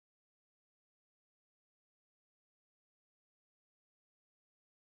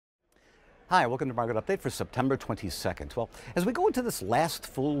Hi, welcome to Market Update for September 22nd. Well, as we go into this last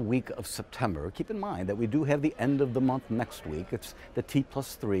full week of September, keep in mind that we do have the end of the month next week. It's the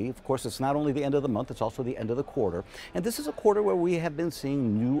T+3. Of course, it's not only the end of the month, it's also the end of the quarter. And this is a quarter where we have been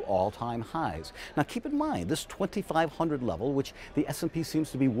seeing new all-time highs. Now, keep in mind, this 2,500 level, which the S&P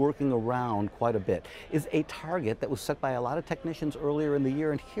seems to be working around quite a bit, is a target that was set by a lot of technicians earlier in the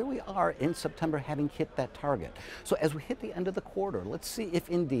year. And here we are in September having hit that target. So as we hit the end of the quarter, let's see if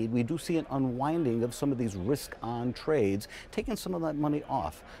indeed we do see an unwinding of some of these risk-on trades, taking some of that money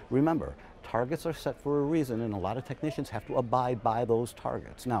off. Remember, targets are set for a reason, and a lot of technicians have to abide by those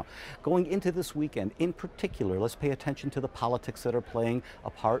targets. Now, going into this weekend, in particular, let's pay attention to the politics that are playing a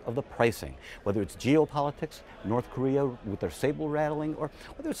part of the pricing, whether it's geopolitics, North Korea with their saber rattling, or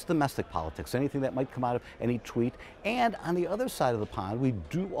whether it's domestic politics, anything that might come out of any tweet. And on the other side of the pond, we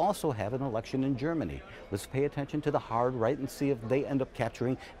do also have an election in Germany. Let's pay attention to the hard right and see if they end up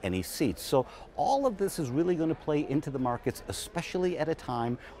capturing any seats. So all of this is really going to play into the markets, especially at a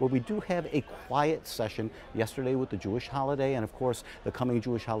time where we do have a quiet session yesterday with the Jewish holiday, and of course the coming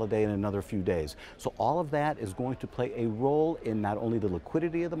Jewish holiday in another few days. So all of that is going to play a role in not only the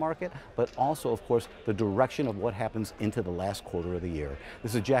liquidity of the market, but also, of course, the direction of what happens into the last quarter of the year.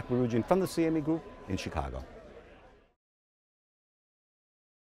 This is Jack Barugian from the CME Group in Chicago.